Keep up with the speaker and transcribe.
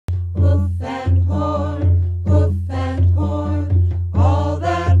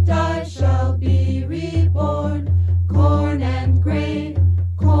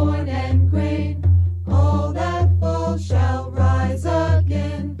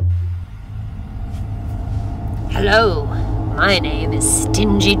Hello, my name is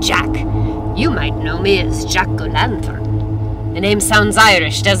Stingy Jack. You might know me as Jack-o'-lantern. The name sounds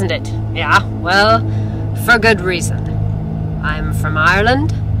Irish, doesn't it? Yeah, well, for good reason. I'm from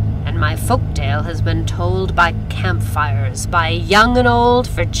Ireland, and my folktale has been told by campfires, by young and old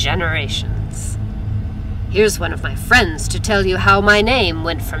for generations. Here's one of my friends to tell you how my name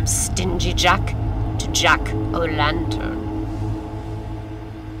went from Stingy Jack to Jack-o'-lantern.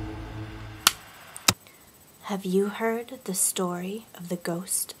 Have you heard the story of the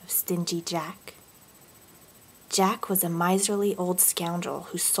ghost of Stingy Jack? Jack was a miserly old scoundrel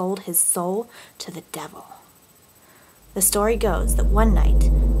who sold his soul to the devil. The story goes that one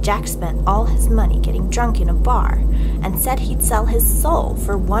night, Jack spent all his money getting drunk in a bar and said he'd sell his soul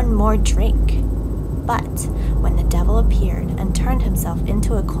for one more drink. But when the devil appeared and turned himself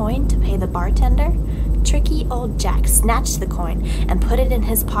into a coin to pay the bartender, tricky old Jack snatched the coin and put it in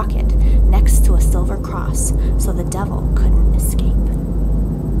his pocket next to a silver cross so the devil couldn't escape.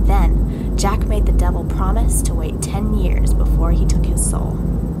 Then Jack made the devil promise to wait 10 years before he took his soul.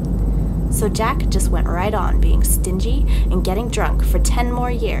 So Jack just went right on being stingy and getting drunk for 10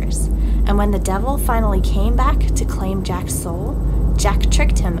 more years, and when the devil finally came back to claim Jack's soul, Jack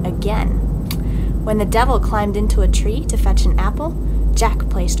tricked him again. When the devil climbed into a tree to fetch an apple, Jack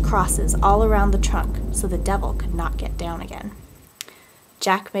placed crosses all around the trunk so the devil could not get down again.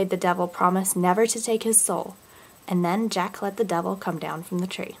 Jack made the devil promise never to take his soul, and then Jack let the devil come down from the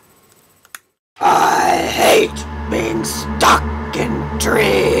tree. I hate being stuck in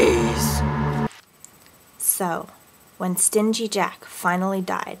trees. So, when Stingy Jack finally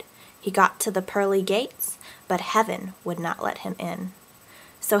died, he got to the pearly gates, but heaven would not let him in.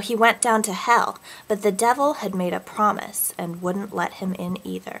 So he went down to hell, but the devil had made a promise and wouldn't let him in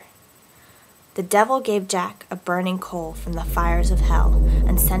either. The devil gave Jack a burning coal from the fires of hell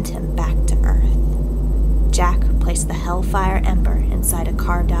and sent him back to earth. Jack placed the hellfire ember inside a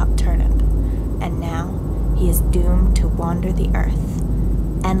carved-out turnip, and now he is doomed to wander the earth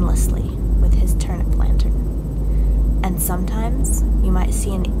endlessly with his turnip lantern. And sometimes you might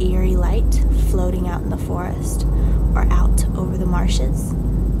see an eerie light floating out in the forest or out over the marshes,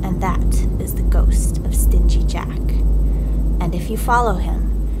 and that is the ghost of Stingy Jack. And if you follow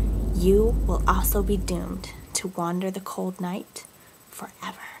him, you will also be doomed to wander the cold night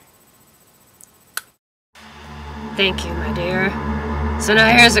forever. Thank you, my dear. So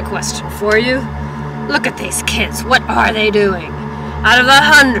now here's a question for you. Look at these kids. What are they doing? Out of the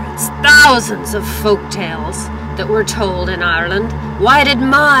hundreds, thousands of folk tales that were told in Ireland, why did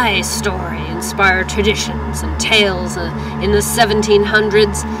my story inspire traditions and tales in the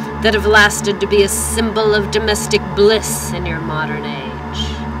 1700s that have lasted to be a symbol of domestic bliss in your modern age?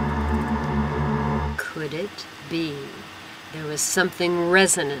 Could it be there was something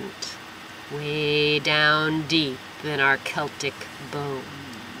resonant way down deep in our Celtic bones?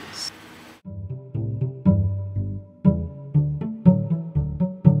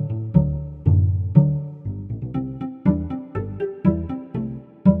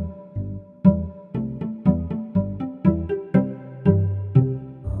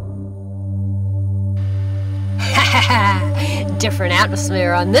 Different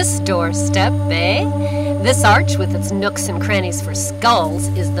atmosphere on this doorstep, eh? This arch, with its nooks and crannies for skulls,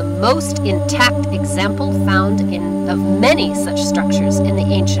 is the most intact example found of many such structures in the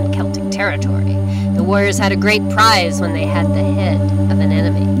ancient Celtic territory. The warriors had a great prize when they had the head of an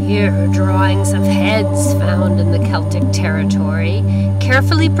enemy. Here are drawings of heads found in the Celtic territory,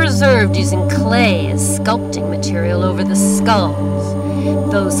 carefully preserved using clay as sculpting material over the skulls.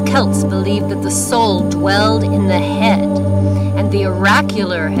 Those Celts believed that the soul dwelled in the head, and the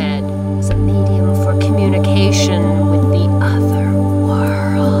oracular head was a medium for communication with the other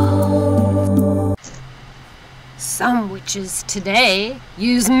world. Some witches today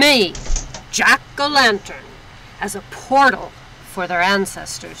use me, Jack-o'-lantern, as a portal for their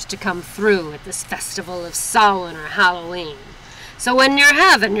ancestors to come through at this festival of Samhain or Halloween. So when you're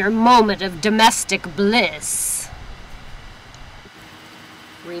having your moment of domestic bliss,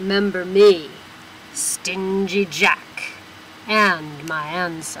 remember me, Stingy Jack, and my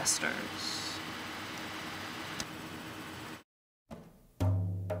ancestors.